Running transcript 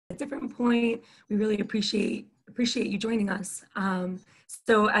different point. We really appreciate you joining us.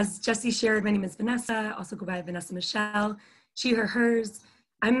 So as Jesse shared, my name is Vanessa, also go by Vanessa Michelle, she, her, hers.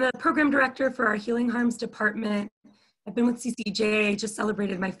 I'm the program director for our Healing Harms department. I've been with CCEJ, just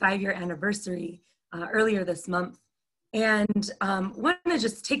celebrated my 5-year anniversary earlier this month. And wanted to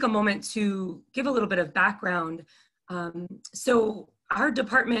just take a moment to give a little bit of background. So our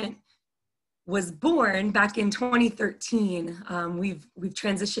department was born back in 2013. We've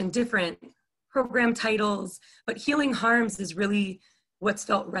transitioned different program titles, but Healing Harms is really what's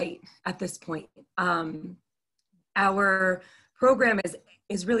felt right at this point. Our program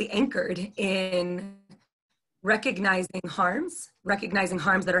is really anchored in recognizing harms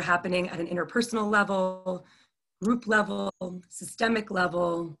that are happening at an interpersonal level, group level, systemic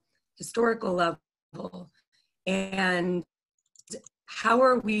level, historical level, and how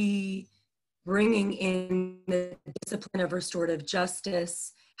are we bringing in the discipline of restorative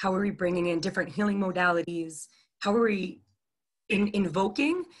justice? How are we bringing in different healing modalities? How are we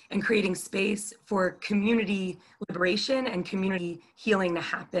invoking and creating space for community liberation and community healing to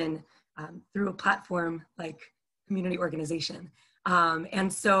happen through a platform like community organization?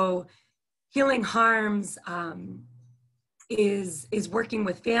 And so Healing Harms is working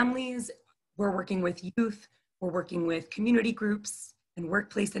with families, we're working with youth, we're working with community groups and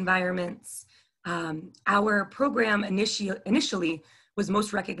workplace environments. Our program initially was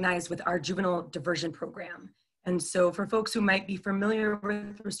most recognized with our juvenile diversion program. And so for folks who might be familiar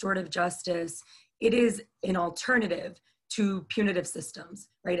with restorative justice, it is an alternative to punitive systems,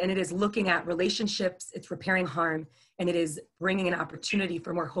 right? And it is looking at relationships, it's repairing harm, and it is bringing an opportunity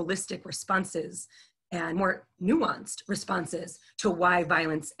for more holistic responses and more nuanced responses to why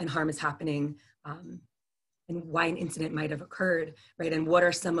violence and harm is happening and why an incident might have occurred, right? And what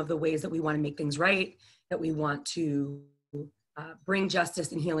are some of the ways that we want to make things right, that we want to bring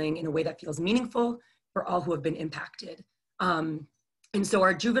justice and healing in a way that feels meaningful for all who have been impacted. And so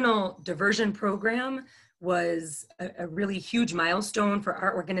our juvenile diversion program was a really huge milestone for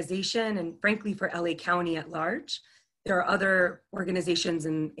our organization and frankly for LA County at large. There are other organizations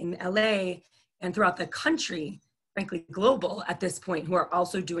in LA and throughout the country, frankly global at this point, who are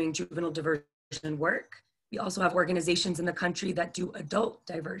also doing juvenile diversion work. We also have organizations in the country that do adult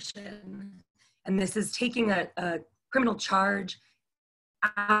diversion. And this is taking a criminal charge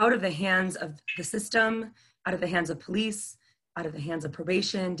out of the hands of the system, out of the hands of police, out of the hands of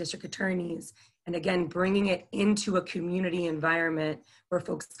probation, district attorneys, and again, bringing it into a community environment where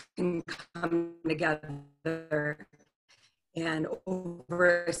folks can come together and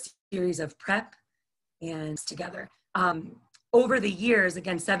over a series of prep and together. Over the years,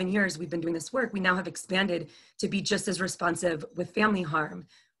 again, 7 years we've been doing this work, we now have expanded to be just as responsive with family harm.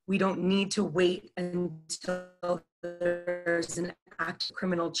 We don't need to wait until there's an active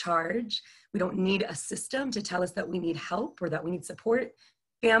criminal charge. We don't need a system to tell us that we need help or that we need support.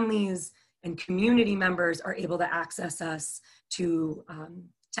 Families and community members are able to access us to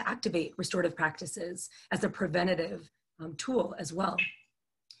activate restorative practices as a preventative tool as well.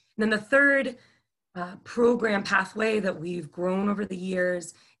 And then the third program pathway that we've grown over the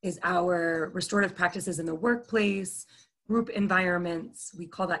years is our restorative practices in the workplace, group environments. We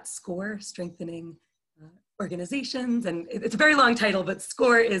call that SCORE, Strengthening Organizations. And it's a very long title, but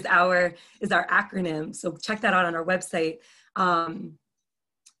SCORE is our acronym. So check that out on our website.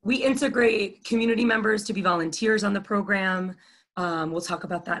 We integrate community members to be volunteers on the program. We'll talk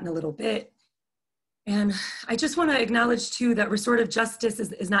about that in a little bit. And I just want to acknowledge too that restorative justice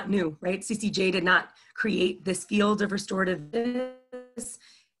is not new, right? CCJ did not create this field of restorative justice.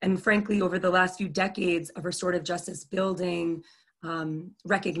 And frankly, over the last few decades of restorative justice building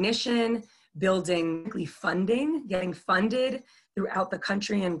recognition, building funding, getting funded throughout the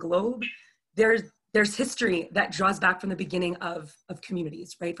country and globe, there's history that draws back from the beginning of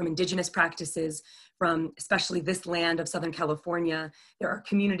communities, right? From indigenous practices, from especially this land of Southern California. There are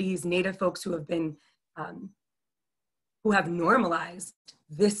communities, Native folks who have been, who have normalized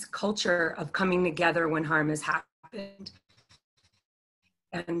this culture of coming together when harm has happened.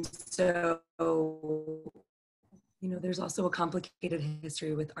 And so, you know, there's also a complicated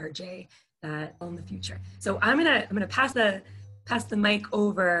history with RJ that in the future. So I'm gonna pass the mic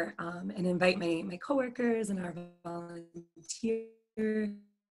over and invite my coworkers and our volunteer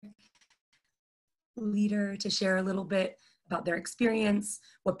leader to share a little bit about their experience,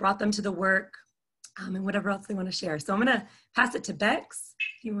 what brought them to the work, and whatever else they want to share. So I'm gonna pass it to Bex,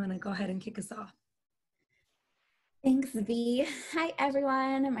 if you wanna go ahead and kick us off. Thanks, V. Hi,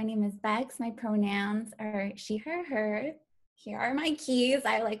 everyone. My name is Bex. My pronouns are she, her, her. Here are my keys.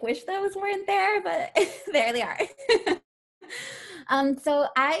 I wish those weren't there, but there they are. So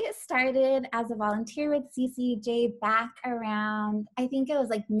I started as a volunteer with CCEJ back around, I think it was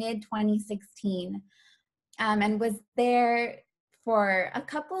like mid 2016, and was there for a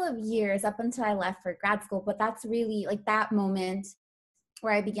couple of years up until I left for grad school. But that's really like that moment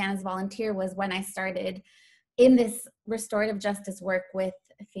where I began as a volunteer was when I started in this restorative justice work with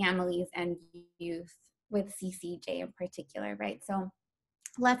families and youth with CCJ in particular, right? So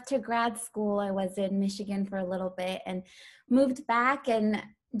left to grad school. I was in Michigan for a little bit and moved back, and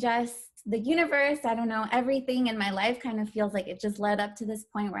just the universe, I don't know, everything in my life kind of feels like it just led up to this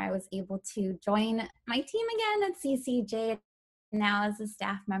point where I was able to join my team again at CCJ now as a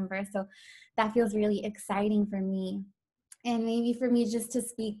staff member. So that feels really exciting for me. And maybe for me, just to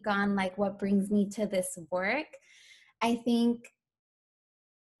speak on like what brings me to this work, I think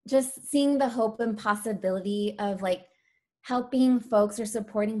just seeing the hope and possibility of like helping folks or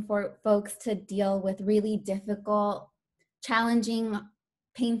supporting for folks to deal with really difficult, challenging,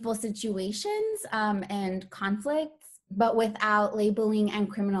 painful situations and conflicts, but without labeling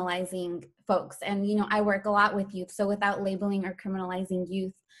and criminalizing folks. And, you know, I work a lot with youth, so without labeling or criminalizing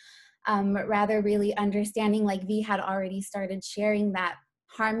youth, rather really understanding, like V had already started sharing, that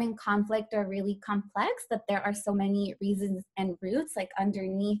harm and conflict are really complex, that there are so many reasons and roots like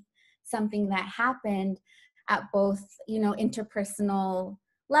underneath something that happened at both, you know, interpersonal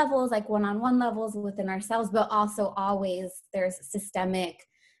levels, like one-on-one levels within ourselves, but also always there's systemic,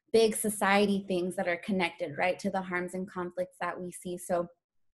 big society things that are connected, right, to the harms and conflicts that we see. So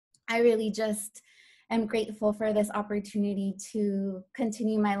I really just am grateful for this opportunity to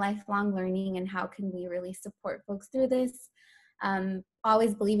continue my lifelong learning and how can we really support folks through this.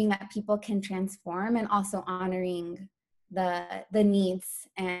 Always believing that people can transform, and also honoring the needs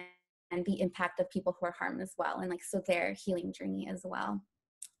and the impact of people who are harmed as well, and like so their healing journey as well.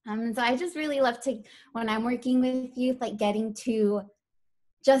 So I just really love to, when I'm working with youth, like getting to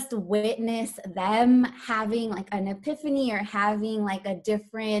just witness them having like an epiphany or having like a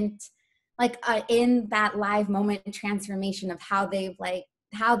different, like in that live moment transformation of how they've like,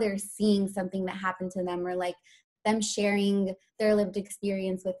 how they're seeing something that happened to them, or like them sharing their lived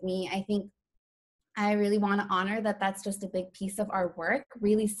experience with me. I think I really want to honor that that's just a big piece of our work,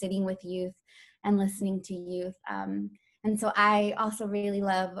 really sitting with youth and listening to youth. And so I also really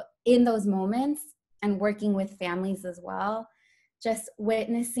love in those moments and working with families as well, just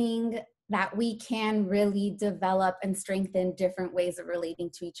witnessing that we can really develop and strengthen different ways of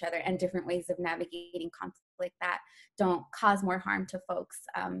relating to each other and different ways of navigating conflict that don't cause more harm to folks,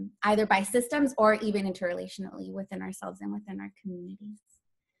 either by systems or even interrelationally within ourselves and within our communities.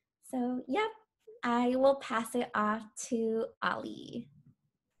 So, yep, I will pass it off to Ali.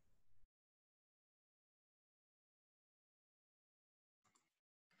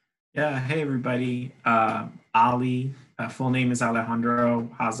 Yeah, hey everybody. Ali, full name is Alejandro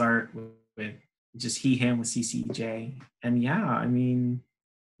Hazard with just he, him with CCEJ. And yeah, I mean,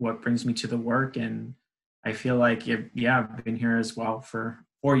 what brings me to the work, and I feel like, I've been here as well for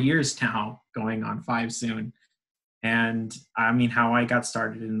 4 years now, going on 5 soon. And I mean, how I got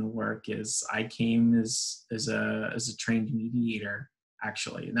started in the work is I came as a trained mediator,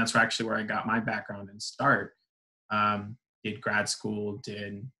 actually. And that's actually where I got my background and start. Did grad school,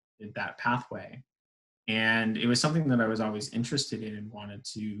 did that pathway. And it was something that I was always interested in and wanted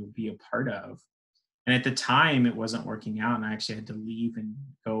to be a part of. And at the time, it wasn't working out. And I actually had to leave and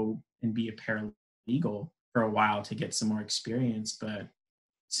go and be a paralegal for a while to get some more experience. But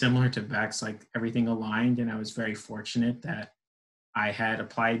similar to Bex, like everything aligned. And I was very fortunate that I had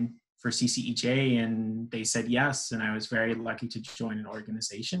applied for CCEJ and they said yes. And I was very lucky to join an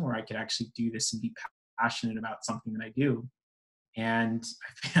organization where I could actually do this and be passionate about something that I do. And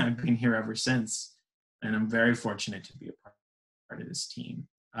I've been here ever since, and I'm very fortunate to be a part of this team.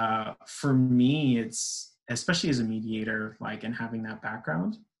 For me, it's, especially as a mediator, like, and having that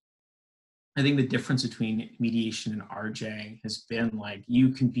background, I think the difference between mediation and RJ has been like,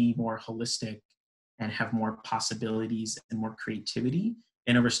 you can be more holistic and have more possibilities and more creativity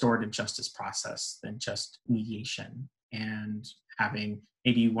in a restorative justice process than just mediation and having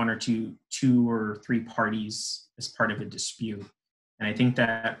maybe one or two or three parties as part of a dispute. And I think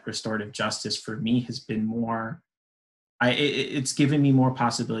that restorative justice for me has been more, it's given me more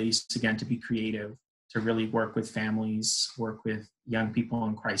possibilities, again, to be creative, to really work with families, work with young people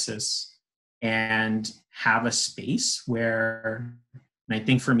in crisis, and have a space where, and I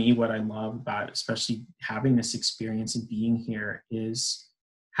think for me, what I love about especially having this experience and being here is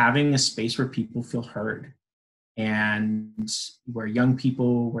having a space where people feel heard, and where young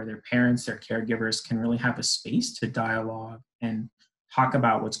people, where their parents, their caregivers can really have a space to dialogue and talk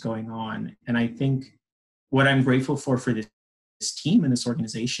about what's going on. And I think what I'm grateful for this team and this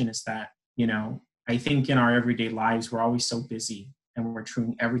organization is that, you know, I think in our everyday lives, we're always so busy and we're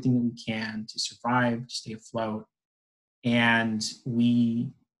doing everything that we can to survive, to stay afloat. And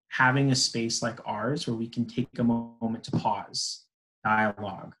having a space like ours where we can take a moment to pause,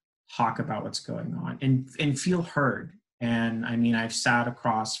 dialogue, talk about what's going on and feel heard. And I mean, I've sat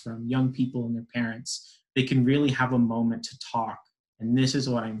across from young people and their parents. They can really have a moment to talk. And this is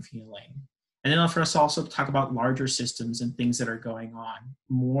what I'm feeling. And then for us also to talk about larger systems and things that are going on.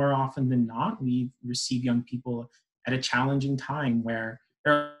 More often than not, we receive young people at a challenging time where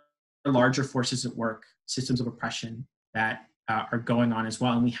there are larger forces at work, systems of oppression that are going on as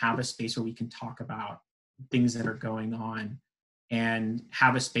well. And we have a space where we can talk about things that are going on and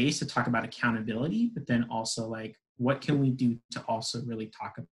have a space to talk about accountability, but then also like, what can we do to also really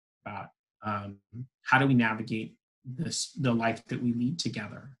talk about how do we navigate the life that we lead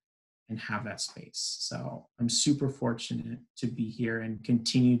together and have that space. So I'm super fortunate to be here and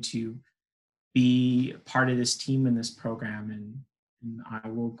continue to be part of this team and this program. And I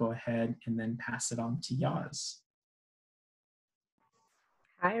will go ahead and then pass it on to Yaz.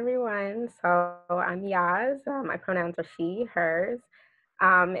 Hi, everyone. So I'm Yaz. My pronouns are she, hers.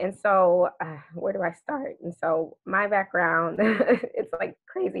 And so where do I start? And so my background, it's like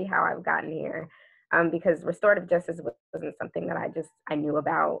crazy how I've gotten here because restorative justice wasn't something that I knew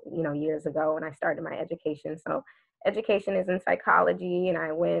about, you know, years ago when I started my education. So education is in psychology, and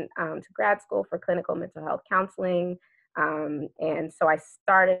I went to grad school for clinical mental health counseling. And so I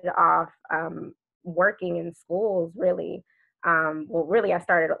started off working in schools, really. Really, I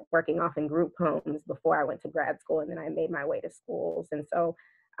started working off in group homes before I went to grad school, and then I made my way to schools. And so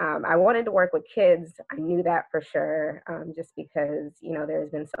I wanted to work with kids. I knew that for sure, just because, you know,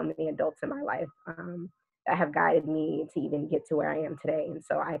 there's been so many adults in my life that have guided me to even get to where I am today. And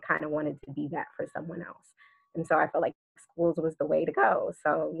so I kind of wanted to be that for someone else. And so I felt like schools was the way to go.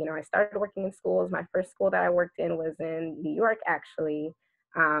 So, you know, I started working in schools. My first school that I worked in was in New York, actually.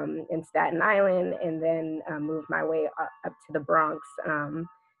 In Staten Island, and then moved my way up to the Bronx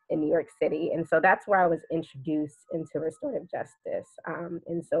in New York City. And so that's where I was introduced into restorative justice.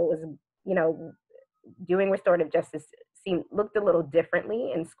 And so it was, you know, doing restorative justice looked a little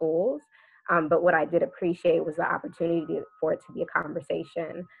differently in schools. But what I did appreciate was the opportunity for it to be a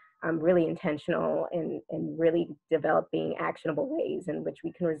conversation, really intentional and really developing actionable ways in which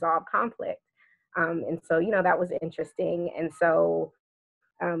we can resolve conflict. And so, you know, that was interesting. And so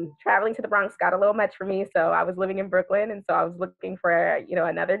traveling to the Bronx got a little much for me. So I was living in Brooklyn. And so I was looking for, you know,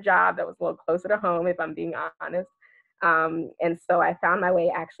 another job that was a little closer to home, if I'm being honest. And so I found my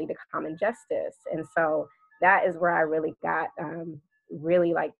way actually to common justice. And so that is where I really got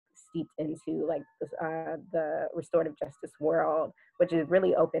really like steeped into like the restorative justice world, which has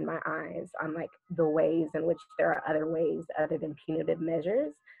really opened my eyes on like the ways in which there are other ways other than punitive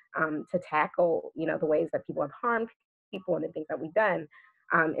measures to tackle, you know, the ways that people have harmed people and the things that we've done.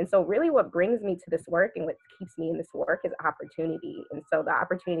 And so really what brings me to this work and what keeps me in this work is opportunity. And so the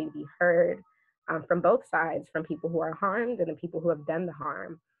opportunity to be heard from both sides, from people who are harmed and the people who have done the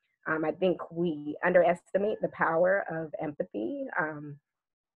harm. I think we underestimate the power of empathy.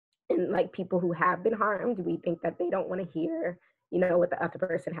 And like people who have been harmed, we think that they don't want to hear, you know, what the other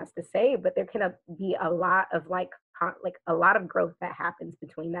person has to say, but there can be a lot of like a lot of growth that happens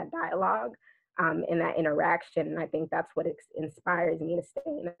between that dialogue and that interaction. And I think that's what inspires me to stay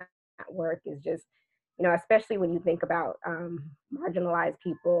in that work is just, you know, especially when you think about marginalized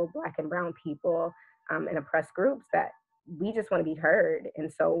people, Black and brown people, and oppressed groups, that we just want to be heard.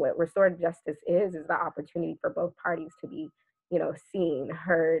 And so what restorative justice is the opportunity for both parties to be, you know, seen,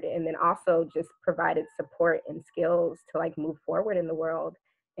 heard, and then also just provided support and skills to like move forward in the world.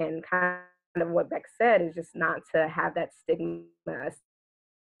 And kind of what Beck said is just not to have that stigma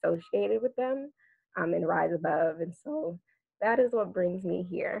associated with them and rise above. And so that is what brings me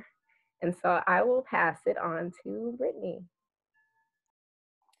here. And so I will pass it on to Brittany.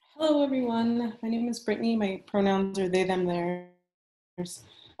 Hello, everyone. My name is Brittany. My pronouns are they, them, theirs.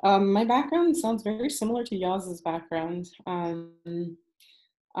 My background sounds very similar to Yaz's background.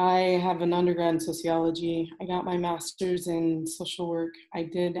 I have an undergrad in sociology. I got my master's in social work. I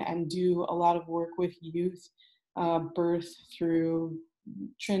did and do a lot of work with youth, birth through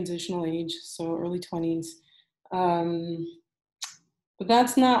transitional age, so early 20s. But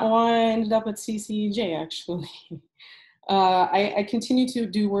that's not why I ended up at CCEJ, actually. I continue to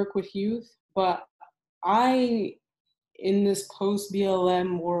do work with youth, but I, in this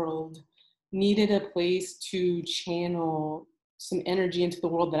post-BLM world, needed a place to channel some energy into the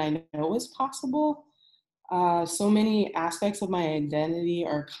world that I know is possible. So many aspects of my identity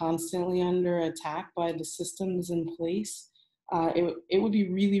are constantly under attack by the systems in place. it would be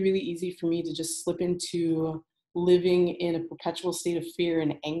really, really easy for me to just slip into living in a perpetual state of fear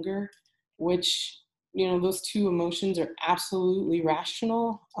and anger, which, you know, those two emotions are absolutely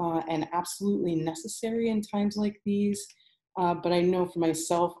rational and absolutely necessary in times like these. But I know for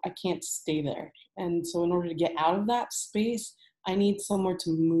myself, I can't stay there. And so in order to get out of that space, I need somewhere to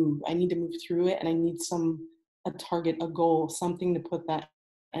move. I need to move through it, and I need a target, a goal, something to put that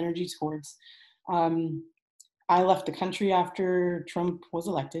energy towards. I left the country after Trump was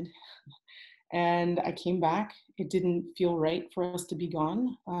elected, and I came back. It didn't feel right for us to be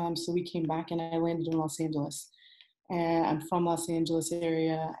gone. So we came back, and I landed in Los Angeles. And I'm from Los Angeles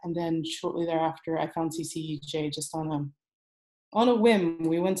area. And then shortly thereafter, I found CCEJ just on a whim.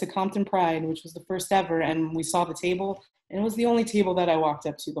 We went to Compton Pride, which was the first ever, and we saw the table. And it was the only table that I walked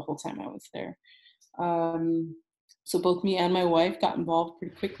up to the whole time I was there. So both me and my wife got involved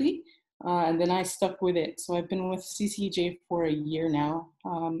pretty quickly. And then I stuck with it. So I've been with CCEJ for a year now,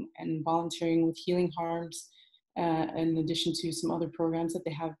 and volunteering with Healing Harms, in addition to some other programs that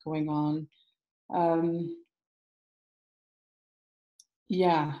they have going on.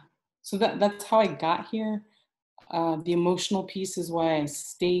 Yeah, so that's how I got here. The emotional piece is why I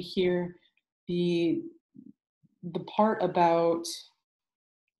stay here. The part about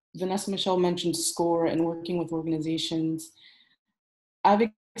Vanessa Michelle mentioned SCORE and working with organizations. I've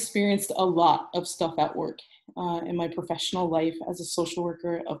experienced a lot of stuff at work in my professional life as a social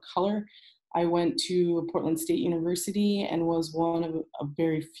worker of color. I went to Portland State University and was one of a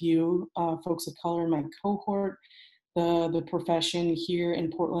very few folks of color in my cohort. The profession here in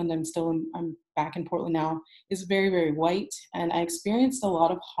Portland, I'm back in Portland now, is very, very white. And I experienced a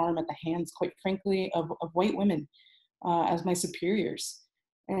lot of harm at the hands, quite frankly, of white women as my superiors.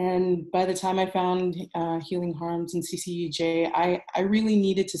 And by the time I found Healing Harms and CCEJ, I really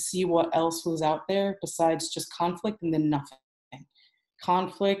needed to see what else was out there besides just conflict and then nothing.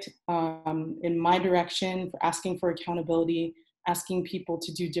 Conflict in my direction, for asking for accountability, asking people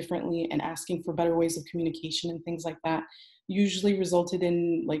to do differently, and asking for better ways of communication and things like that usually resulted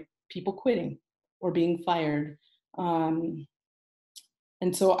in like people quitting or being fired.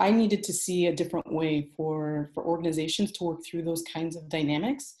 And so I needed to see a different way for organizations to work through those kinds of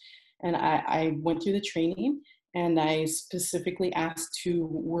dynamics. And I went through the training, and I specifically asked to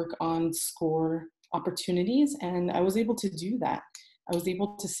work on SCORE opportunities, and I was able to do that. I was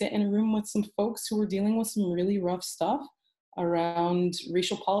able to sit in a room with some folks who were dealing with some really rough stuff around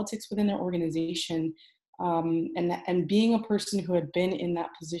racial politics within their organization. And being a person who had been in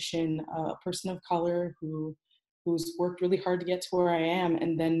that position, a person of color who's worked really hard to get to where I am,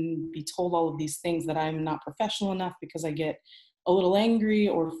 and then be told all of these things, that I'm not professional enough because I get a little angry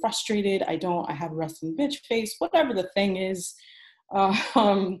or frustrated. I have a resting bitch face, whatever the thing is,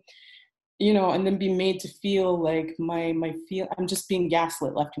 you know, and then be made to feel like I'm just being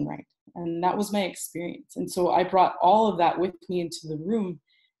gaslit left and right. And that was my experience. And so I brought all of that with me into the room,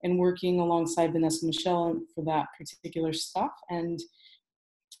 and working alongside Vanessa Michelle for that particular stuff. And,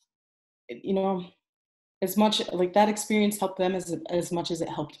 you know, as much like that experience helped them as much as it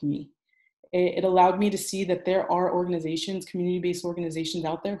helped me. It allowed me to see that there are organizations, community-based organizations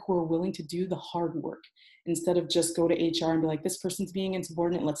out there who are willing to do the hard work instead of just go to HR and be like, this person's being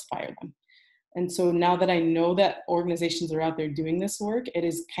insubordinate, let's fire them. And so now that I know that organizations are out there doing this work, it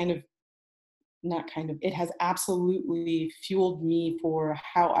is it has absolutely fueled me for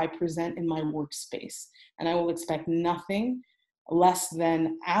how I present in my workspace. And I will expect nothing less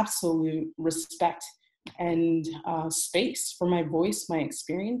than absolute respect and space for my voice, my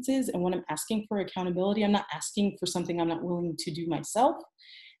experiences. And when I'm asking for accountability, I'm not asking for something I'm not willing to do myself.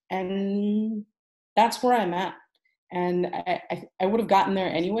 And that's where I'm at. And I would have gotten there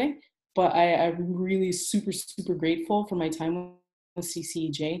anyway, but I'm really super, super grateful for my time with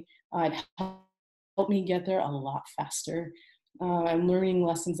CCEJ. It helped me get there a lot faster. I'm learning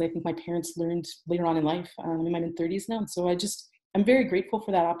lessons I think my parents learned later on in life. I'm in my mid-30s now. So I'm very grateful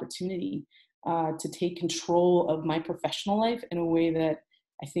for that opportunity to take control of my professional life in a way that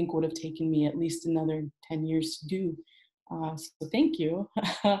I think would have taken me at least another 10 years to do. So thank you.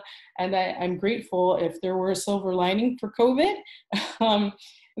 And I'm grateful. If there were a silver lining for COVID,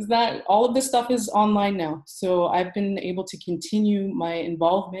 is that all of this stuff is online now. So I've been able to continue my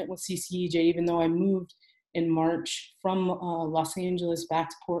involvement with CCEJ, even though I moved in March from Los Angeles back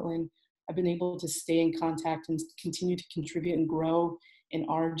to Portland. I've been able to stay in contact and continue to contribute and grow in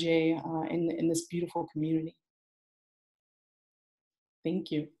RJ, in this beautiful community.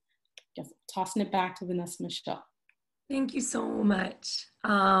 Thank you. Guess tossing it back to Vanessa Michelle. Thank you so much.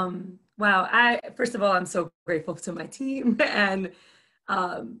 Wow, first of all, I'm so grateful to my team, and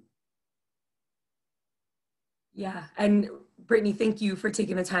yeah, and Brittany, thank you for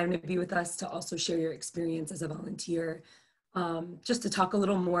taking the time to be with us to also share your experience as a volunteer. Just to talk a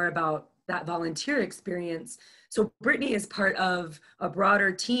little more about that volunteer experience. So Brittany is part of a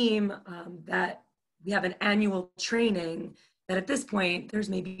broader team that we have an annual training that at this point, there's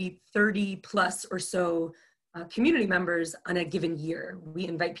maybe 30 plus or so community members on a given year. We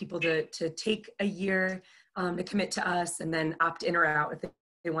invite people to take a year to commit to us and then opt in or out if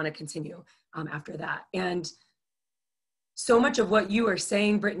they want to continue after that. And so much of what you are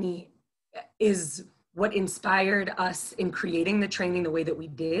saying, Brittany, is what inspired us in creating the training the way that we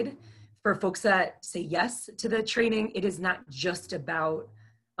did. For folks that say yes to the training, it is not just about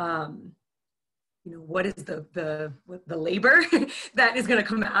what is the labor that is going to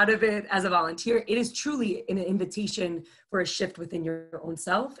come out of it as a volunteer. It is truly an invitation for a shift within your own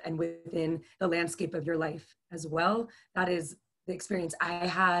self and within the landscape of your life as well. That is the experience I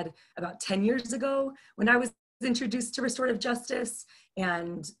had about 10 years ago when I was introduced to restorative justice.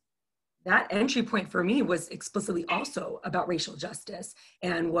 And that entry point for me was explicitly also about racial justice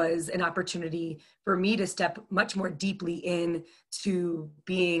and was an opportunity for me to step much more deeply into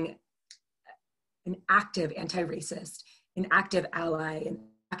being an active anti-racist, an active ally, an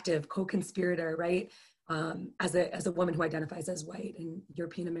active co-conspirator, right? As a woman who identifies as white and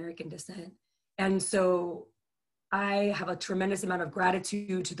European American descent. And so I have a tremendous amount of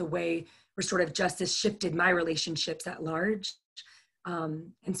gratitude to the way restorative justice shifted my relationships at large.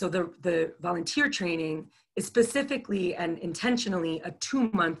 And so the volunteer training is specifically and intentionally a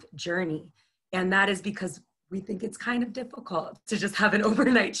 2-month journey. And that is because we think it's kind of difficult to just have an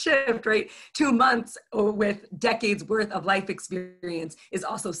overnight shift, right? 2 months with decades worth of life experience is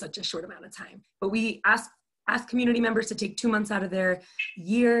also such a short amount of time. But we ask community members to take 2 months out of their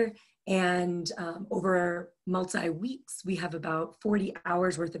year, and over multi-weeks, we have about 40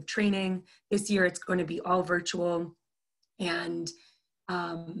 hours worth of training. This year, it's going to be all virtual. And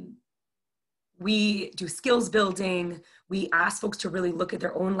we do skills building. We ask folks to really look at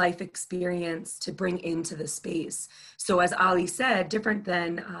their own life experience to bring into the space. So as Ali said, different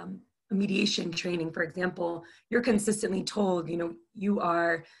than a mediation training, for example, you're consistently told, you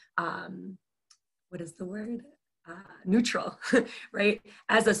are, what is the word? Neutral, right?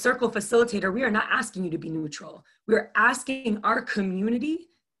 As a circle facilitator, we are not asking you to be neutral. We're asking our community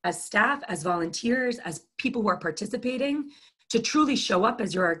as staff, as volunteers, as people who are participating to truly show up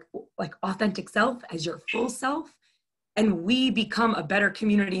as your authentic self, as your full self. And we become a better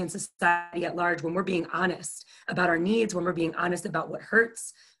community and society at large when we're being honest about our needs, when we're being honest about what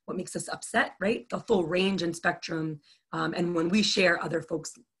hurts, what makes us upset, right? The full range and spectrum. And when we share, other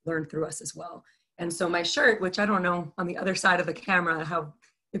folks learn through us as well. And so my shirt, which I don't know on the other side of the camera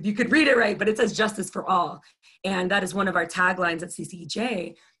if you could read it right, but it says justice for all. And that is one of our taglines at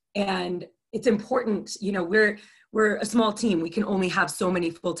CCEJ. And it's important, we're a small team. We can only have so many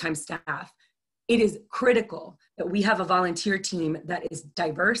full-time staff. It is critical that we have a volunteer team that is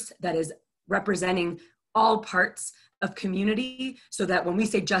diverse, that is representing all parts of community, so that when we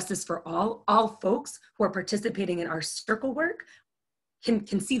say justice for all folks who are participating in our circle work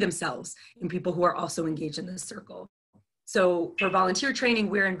can see themselves in people who are also engaged in this circle. So for volunteer training,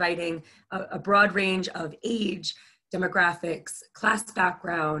 we're inviting a broad range of age, demographics, class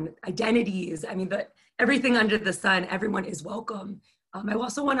background, identities. I mean, everything under the sun, everyone is welcome. I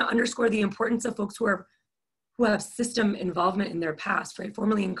also want to underscore the importance of folks who have system involvement in their past, right?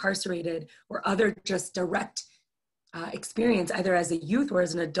 Formerly incarcerated or other just direct experience, either as a youth or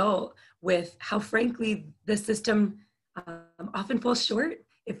as an adult, with how frankly the system often falls short,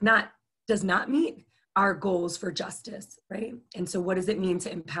 if not, does not meet our goals for justice, right? And so what does it mean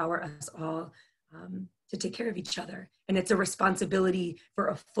to empower us all to take care of each other? And it's a responsibility for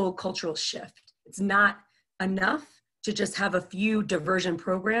a full cultural shift. It's not enough to just have a few diversion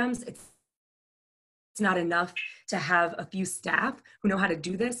programs. It's not enough to have a few staff who know how to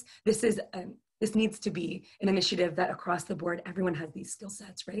do this. This needs to be an initiative that across the board, everyone has these skill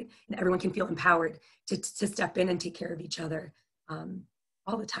sets, right? And everyone can feel empowered to step in and take care of each other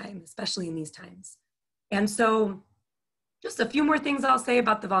all the time, especially in these times. And so just a few more things I'll say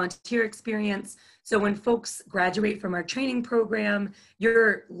about the volunteer experience. So when folks graduate from our training program,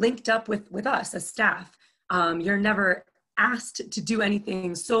 you're linked up with us as staff. You're never asked to do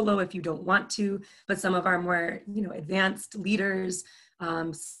anything solo if you don't want to, but some of our more advanced leaders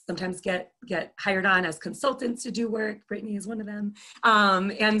sometimes get hired on as consultants to do work. Brittany is one of them.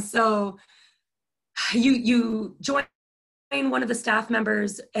 And so you join one of the staff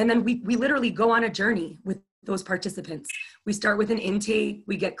members, and then we literally go on a journey with those participants. We start with an intake,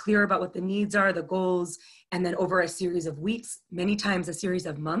 we get clear about what the needs are, the goals, and then over a series of weeks, many times a series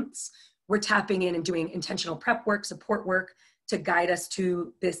of months, we're tapping in and doing intentional prep work, support work, to guide us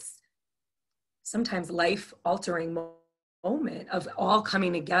to this sometimes life-altering moment of all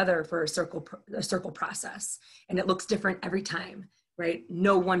coming together for a circle process. And it looks different every time, right?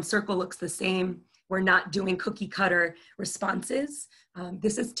 No one circle looks the same. We're not doing cookie cutter responses.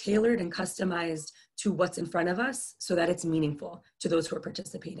 This is tailored and customized to what's in front of us so that it's meaningful to those who are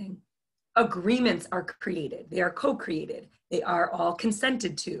participating. Agreements are created. They are co-created. They are all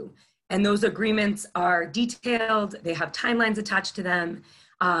consented to. And those agreements are detailed. They have timelines attached to them.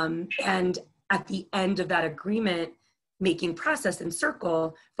 And at the end of that agreement making process in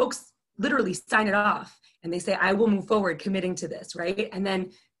circle, folks literally sign it off and they say, I will move forward committing to this, right? And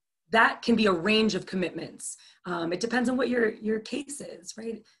then that can be a range of commitments. It depends on what your case is,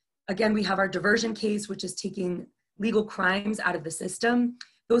 right? Again, we have our diversion case, which is taking legal crimes out of the system.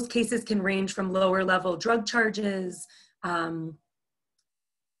 Those cases can range from lower level drug charges,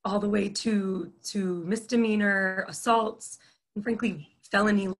 all the way to misdemeanor assaults, and frankly,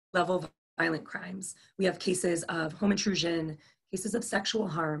 felony level violent crimes. We have cases of home intrusion, cases of sexual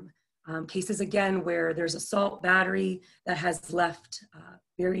harm, cases again where there's assault, battery that has left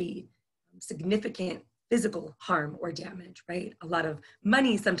very significant physical harm or damage, right? A lot of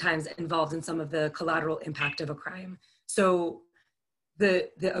money sometimes involved in some of the collateral impact of a crime. So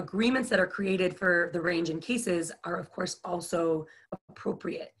the agreements that are created for the range in cases are of course also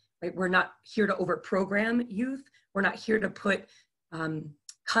appropriate, right? We're not here to overprogram youth. We're not here to put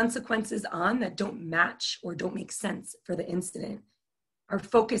consequences on that don't match or don't make sense for the incident. Our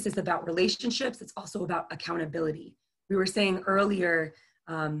focus is about relationships. It's also about accountability. We were saying earlier,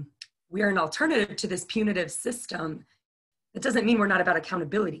 we are an alternative to this punitive system. That doesn't mean we're not about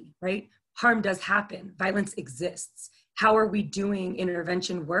accountability, right? Harm does happen, violence exists. How are we doing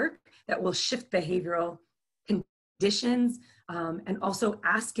intervention work that will shift behavioral conditions and also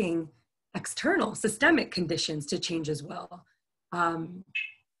asking external systemic conditions to change as well?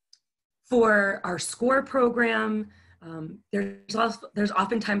 For our SCORE program, there's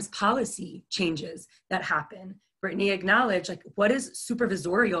oftentimes policy changes that happen. Brittany acknowledged, like, what does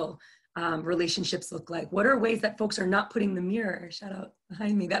supervisorial relationships look like? What are ways that folks are not putting the mirror, shout out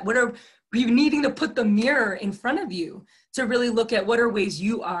behind me, that what are you needing to put the mirror in front of you to really look at what are ways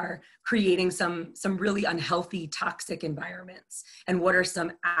you are creating some really unhealthy, toxic environments, and what are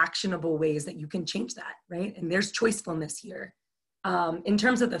some actionable ways that you can change that, right? And there's choicefulness here. In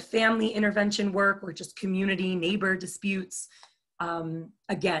terms of the family intervention work or just community neighbor disputes,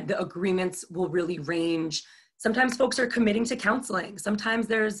 again, the agreements will really range. Sometimes folks are committing to counseling. Sometimes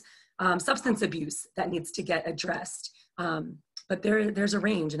there's substance abuse that needs to get addressed. But there's a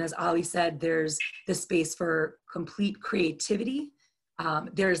range. And as Ali said, there's the space for complete creativity.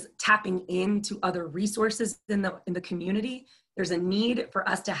 There's tapping into other resources in the community. There's a need for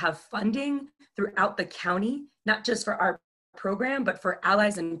us to have funding throughout the county, not just for our program, but for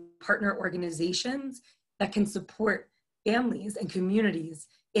allies and partner organizations that can support families and communities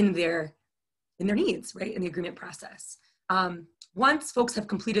in their needs, right, in the agreement process. Once folks have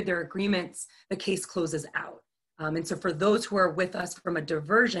completed their agreements, the case closes out. And so for those who are with us from a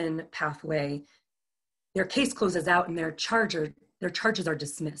diversion pathway, their case closes out and their charges are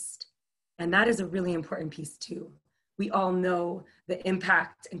dismissed. And that is a really important piece too. We all know the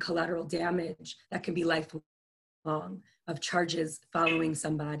impact and collateral damage that can be lifelong of charges following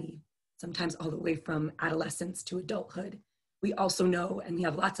somebody, sometimes all the way from adolescence to adulthood. We also know, and we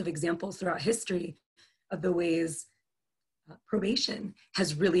have lots of examples throughout history of the ways probation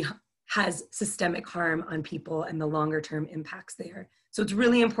has systemic harm on people and the longer term impacts there. So it's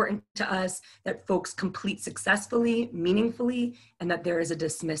really important to us that folks complete successfully, meaningfully, and that there is a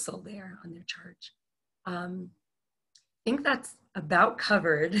dismissal there on their charge. I think that's about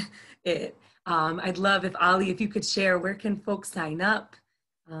covered it. I'd love if Ali, if you could share, where can folks sign up?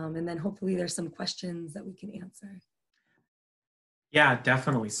 And then hopefully there's some questions that we can answer. Yeah,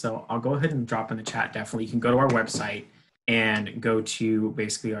 definitely. So I'll go ahead and drop in the chat. Definitely. You can go to our website and go to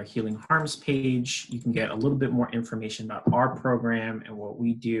basically our Healing Harms page. You can get a little bit more information about our program and what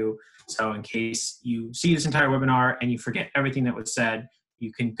we do. So in case you see this entire webinar and you forget everything that was said,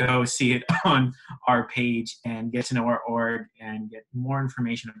 you can go see it on our page and get to know our org and get more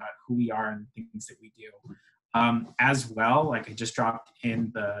information about who we are and things that we do. As well, like I just dropped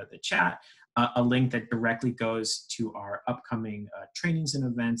in the chat, a link that directly goes to our upcoming trainings and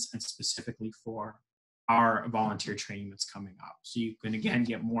events, and specifically for our volunteer training that's coming up. So you can, again,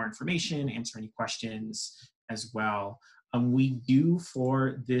 get more information, answer any questions as well. We do,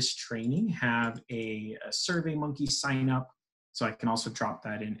 for this training, have a SurveyMonkey sign up. So I can also drop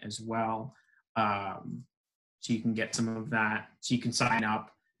that in as well. So you can get some of that. So you can sign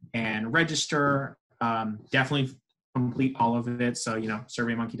up and register. Definitely complete all of it. So,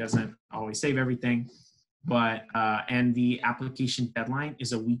 SurveyMonkey doesn't always save everything, but, and the application deadline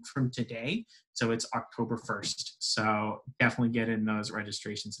is a week from today. So it's October 1st. So definitely get in those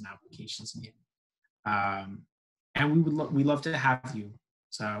registrations and applications in. And we love to have you.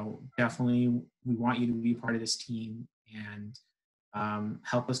 So definitely we want you to be part of this team and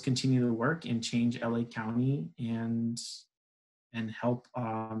help us continue the work and change LA County and help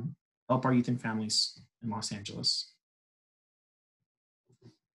our youth and families in Los Angeles.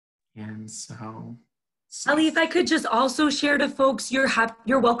 And so, Ali, if I could just also share to folks,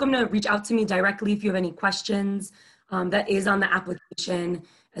 you're welcome to reach out to me directly if you have any questions. That is on the application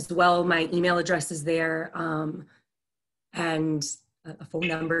as well. My email address is there, and a phone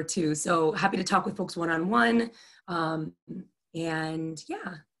number too. So happy to talk with folks one-on-one. And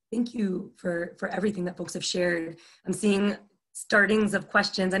yeah, thank you for everything that folks have shared. I'm seeing startings of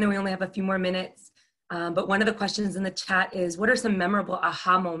questions. I know we only have a few more minutes, but one of the questions in the chat is, what are some memorable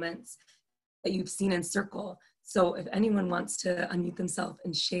aha moments that you've seen in Circle? So if anyone wants to unmute themselves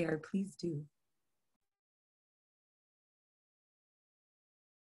and share, please do.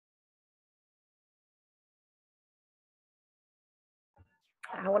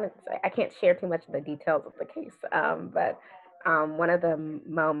 I want to say, I can't share too much of the details of the case, but one of the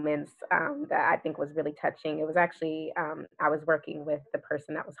moments that I think was really touching, it was actually, I was working with the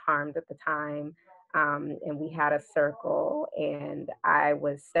person that was harmed at the time, and we had a circle, and I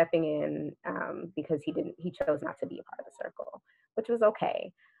was stepping in because he chose not to be a part of the circle, which was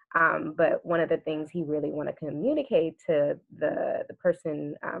okay. But one of the things he really wanted to communicate to the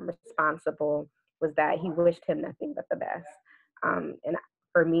person responsible was that he wished him nothing but the best. And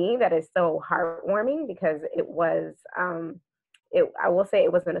for me, that is so heartwarming because it was, I will say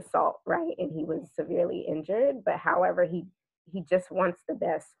it was an assault, right? And he was severely injured, but however, he just wants the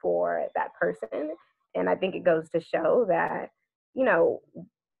best for that person. And I think it goes to show that,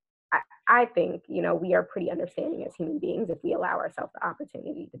 I think, we are pretty understanding as human beings if we allow ourselves the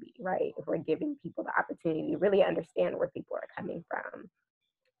opportunity to be, right? If we're giving people the opportunity to really understand where people are coming from.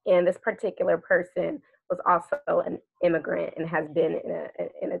 And this particular person was also an immigrant and has been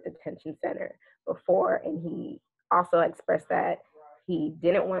in a detention center before. And he also expressed that he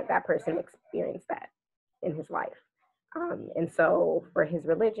didn't want that person to experience that in his life. And so for his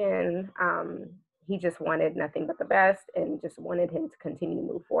religion, he just wanted nothing but the best and just wanted him to continue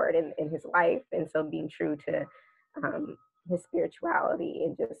to move forward in his life. And so being true to his spirituality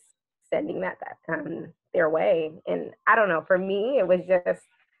and just sending that their way. And I don't know, for me, it was just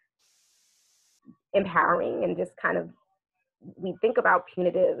empowering and just kind of, we think about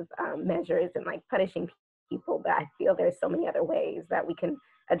punitive measures and like punishing people, but I feel there's so many other ways that we can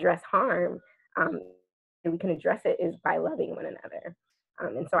address harm, and we can address it is by loving one another.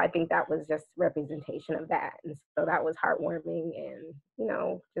 And so I think that was just representation of that. And so that was heartwarming and,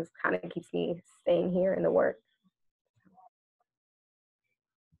 just kind of keeps me staying here in the work.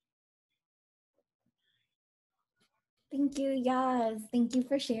 Thank you, Yaz. Thank you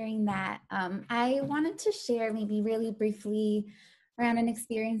for sharing that. I wanted to share maybe really briefly around an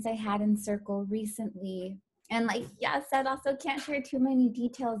experience I had in Circle recently. And like Yaz said, also can't share too many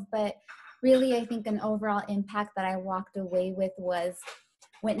details, but really I think an overall impact that I walked away with was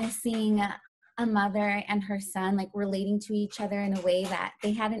witnessing a mother and her son like relating to each other in a way that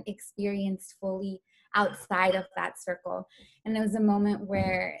they hadn't experienced fully outside of that circle. And it was a moment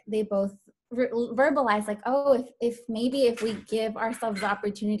where they both verbalize like, oh, if we give ourselves the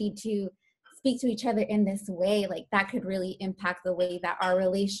opportunity to speak to each other in this way, like that could really impact the way that our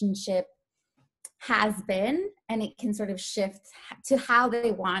relationship has been, and it can sort of shift to how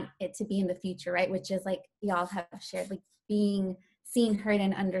they want it to be in the future, right? Which is like y'all have shared, like being seen, heard,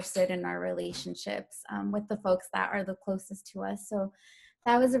 and understood in our relationships with the folks that are the closest to us. So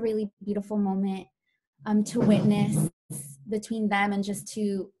that was a really beautiful moment to witness between them, and just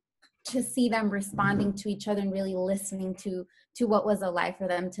to see them responding to each other and really listening to what was alive for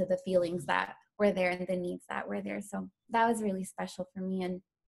them, to the feelings that were there and the needs that were there. So that was really special for me. And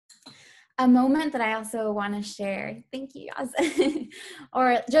a moment that I also want to share, thank you, Yaz,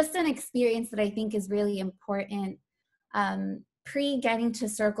 or just an experience that I think is really important pre-getting to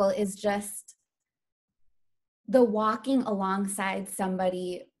Circle is just the walking alongside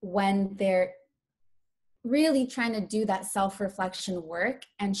somebody when they're really trying to do that self-reflection work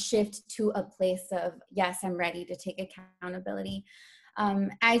and shift to a place of, yes, I'm ready to take accountability.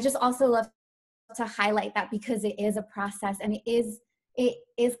 I just also love to highlight that because it is a process, and it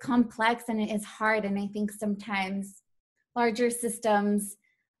is complex and it is hard. And I think sometimes larger systems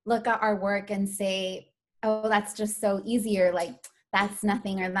look at our work and say, oh, that's just so easy, or like that's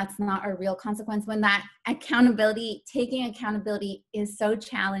nothing, or that's not a real consequence, when that accountability, taking accountability is so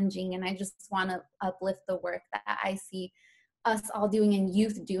challenging. And I just want to uplift the work that I see us all doing and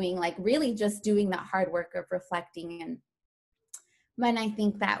youth doing, like really just doing that hard work of reflecting. And when I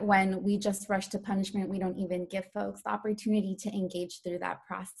think that when we just rush to punishment, we don't even give folks the opportunity to engage through that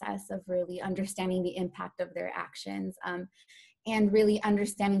process of really understanding the impact of their actions. And really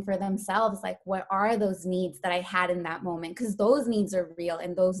understanding for themselves, like, what are those needs that I had in that moment? Because those needs are real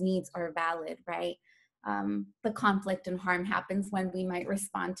and those needs are valid, right? The conflict and harm happens when we might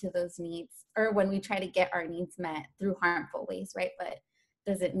respond to those needs, or when we try to get our needs met through harmful ways, right? But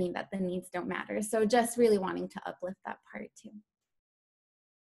does it mean that the needs don't matter? So just really wanting to uplift that part too.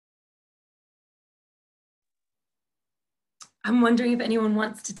 I'm wondering if anyone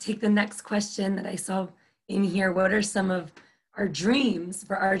wants to take the next question that I saw in here. What are some of our dreams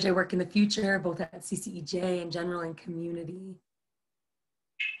for RJ work in the future, both at CCEJ and general and community?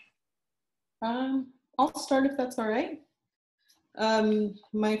 I'll start if that's all right.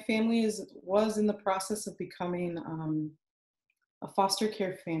 My family was in the process of becoming a foster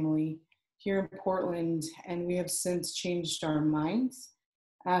care family here in Portland, and we have since changed our minds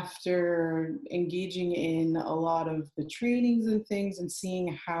after engaging in a lot of the trainings and things and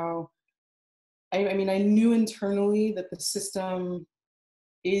seeing how, I mean, I knew internally that the system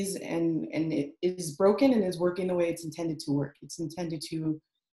is and it is broken and is working the way it's intended to work. It's intended to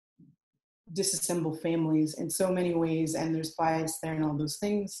disassemble families in so many ways, and there's bias there and all those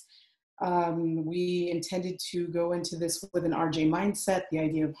things. We intended to go into this with an RJ mindset, the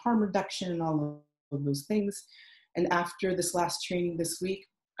idea of harm reduction and all of those things. And after this last training this week,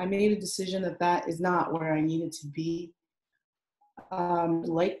 I made a decision that that is not where I needed to be.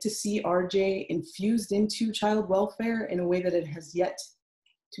 Like to see RJ infused into child welfare in a way that it has yet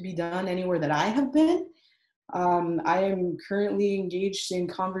to be done anywhere that I have been. I am currently engaged in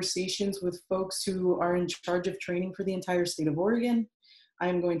conversations with folks who are in charge of training for the entire state of Oregon. I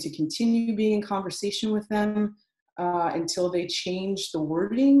am going to continue being in conversation with them until they change the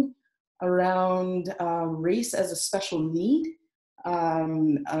wording around race as a special need,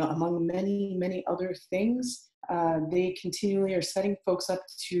 among many, many other things. They continually are setting folks up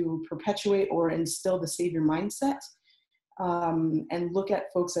to perpetuate or instill the savior mindset and look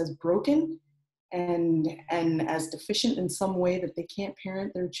at folks as broken and as deficient in some way that they can't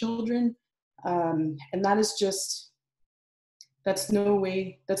parent their children. And that is just, that's no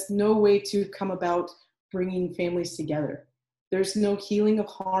way to come about bringing families together. There's no healing of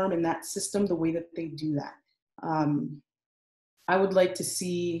harm in that system the way that they do that. I would like to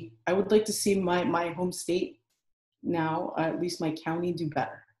see my home state now, at least my county, do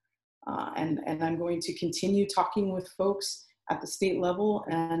better. And I'm going to continue talking with folks at the state level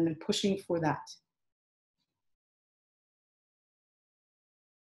and pushing for that.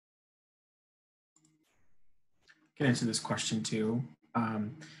 Can answer this question too. I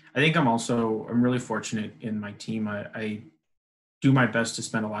think I'm really fortunate in my team. I do my best to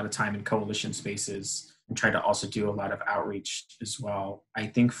spend a lot of time in coalition spaces and try to also do a lot of outreach as well. I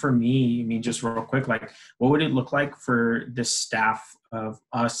think for me, I mean, just real quick, like, what would it look like for this staff of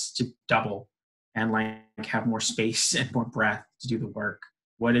us to double and like have more space and more breadth to do the work?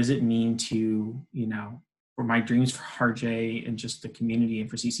 What does it mean to, for my dreams for RJ and just the community and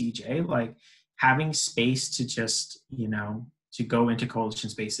for CCEJ, like having space to just, to go into coalition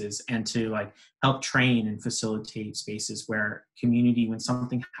spaces and to like help train and facilitate spaces where community, when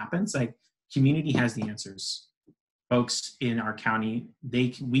something happens, like community has the answers. Folks in our county, they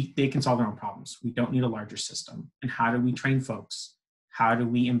can solve their own problems. We don't need a larger system. And how do we train folks? How do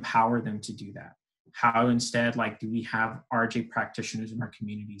we empower them to do that? How instead, like, do we have RJ practitioners in our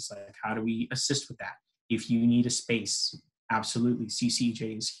communities? Like, how do we assist with that? If you need a space, absolutely,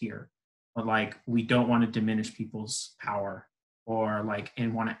 CCEJ is here. But like, we don't want to diminish people's power or like,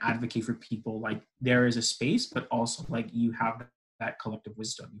 and want to advocate for people. Like, there is a space, but also like you have that collective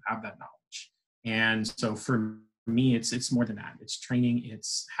wisdom, you have that knowledge. And so for me, it's more than that. It's training,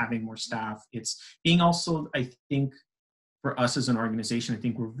 it's having more staff, it's being also, I think for us as an organization, I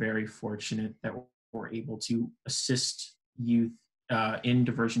think we're very fortunate that we're able to assist youth in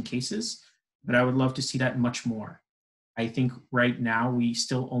diversion cases, but I would love to see that much more. I think right now we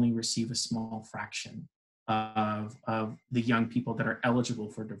still only receive a small fraction of the young people that are eligible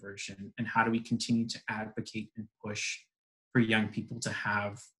for diversion, and how do we continue to advocate and push for young people to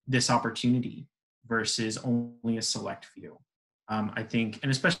have this opportunity versus only a select few. I think,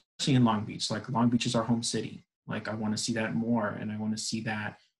 and especially in Long Beach, like Long Beach is our home city. Like I want to see that more, and I want to see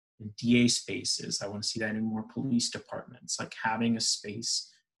that in DA spaces. I want to see that in more police departments, like having a space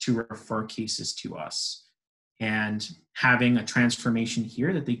to refer cases to us. and having a transformation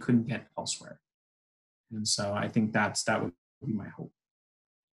here that they couldn't get elsewhere. And so I think that would be my hope.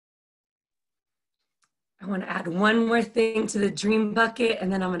 I want to add one more thing to the dream bucket,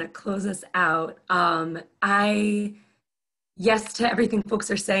 and then I'm going to close us out. Yes to everything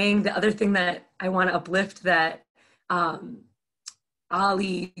folks are saying. The other thing that I want to uplift that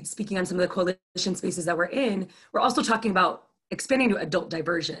Ali, speaking on some of the coalition spaces that we're in, we're also talking about expanding to adult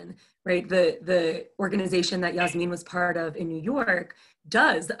diversion, right? The organization that Yasmin was part of in New York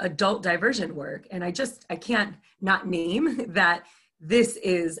does adult diversion work. And I can't not name that this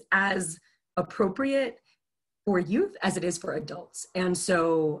is as appropriate for youth as it is for adults. And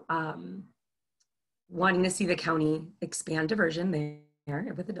so wanting to see the county expand diversion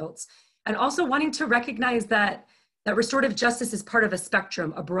there with adults, and also wanting to recognize that restorative justice is part of a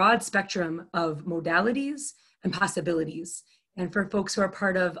spectrum, a broad spectrum of modalities and possibilities. And for folks who are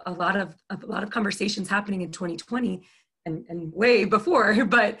part of a lot of conversations happening in 2020 and way before,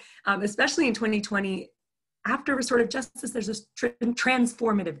 but especially in 2020, after restorative justice, there's this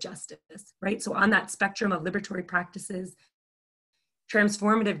transformative justice, right? So on that spectrum of liberatory practices,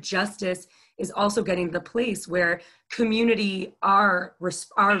 transformative justice is also getting the place where community are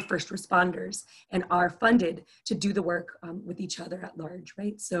first responders and are funded to do the work with each other at large,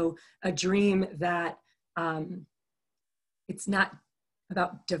 right? So a dream that it's not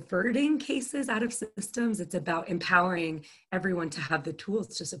about diverting cases out of systems, it's about empowering everyone to have the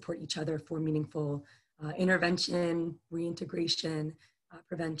tools to support each other for meaningful intervention, reintegration,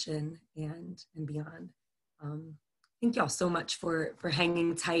 prevention, and beyond. Thank y'all so much for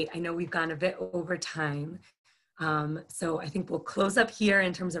hanging tight. I know we've gone a bit over time. So I think we'll close up here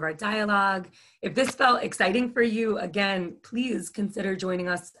in terms of our dialogue. If this felt exciting for you, again, please consider joining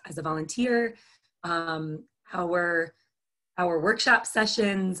us as a volunteer. Our workshop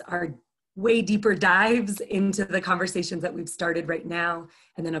sessions are way deeper dives into the conversations that we've started right now.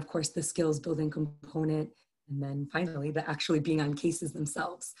 And then of course the skills building component. And then finally the actually being on cases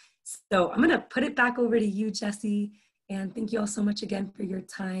themselves. So I'm gonna put it back over to you, Jessie. And thank you all so much again for your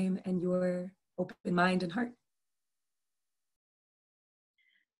time and your open mind and heart.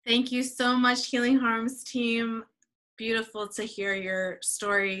 Thank you so much, Healing Harms team. Beautiful to hear your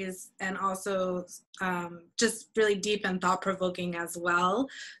stories, and also just really deep and thought-provoking as well.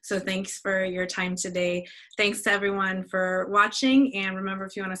 So thanks for your time today. Thanks to everyone for watching. And remember,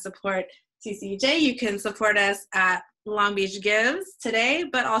 if you want to support CCEJ, you can support us at Long Beach Gives today,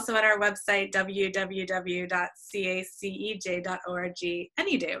 but also at our website, www.cacej.org,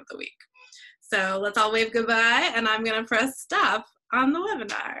 any day of the week. So let's all wave goodbye, and I'm going to press stop on the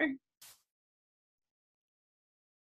webinar.